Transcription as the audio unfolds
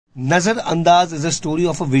Nazar Andaaz is a story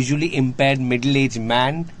of a visually impaired middle-aged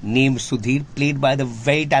man named Sudhir, played by the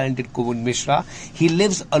very talented Kumud Mishra. He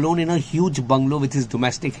lives alone in a huge bungalow with his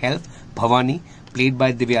domestic help, Bhavani, played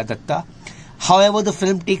by Divya Datta. However, the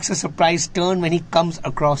film takes a surprise turn when he comes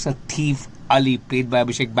across a thief, Ali, played by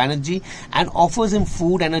Abhishek Banerjee, and offers him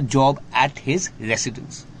food and a job at his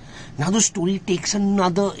residence. Now the story takes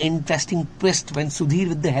another interesting twist when Sudhir,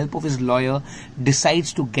 with the help of his lawyer,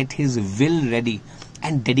 decides to get his will ready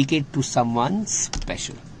and dedicate to someone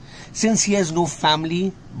special. Since he has no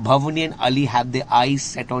family, Bhavani and Ali have their eyes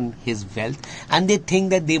set on his wealth and they think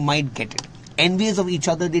that they might get it. Envious of each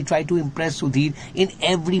other, they try to impress Sudhir in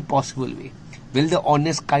every possible way. Will the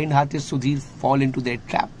honest, kind-hearted Sudhir fall into their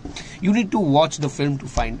trap? You need to watch the film to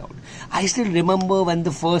find out. I still remember when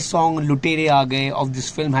the first song Lutere Aa Gaye of this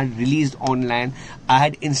film had released online, I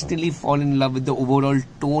had instantly fallen in love with the overall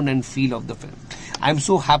tone and feel of the film. I'm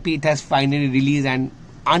so happy it has finally released and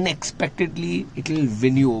unexpectedly it will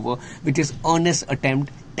win you over with its earnest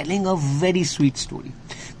attempt telling a very sweet story.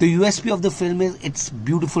 The USP of the film is its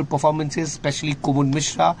beautiful performances, especially Kumud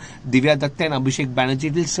Mishra, Divya Datta and Abhishek Banerjee.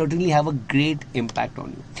 It will certainly have a great impact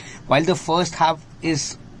on you. While the first half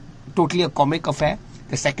is totally a comic affair,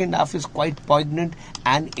 the second half is quite poignant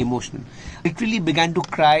and emotional. I literally began to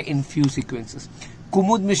cry in few sequences.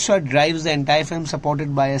 Kumud Mishra drives the entire film,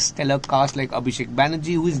 supported by a stellar cast like Abhishek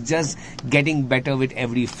Banerjee, who is just getting better with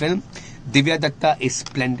every film. Divya Datta is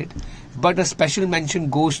splendid. But a special mention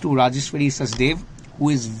goes to Rajeshwari Sachdev, who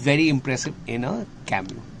is very impressive in a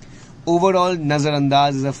cameo. Overall, Nazar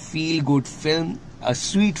Andaaz is a feel-good film, a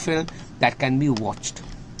sweet film that can be watched.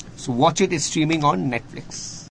 So watch it, it's streaming on Netflix.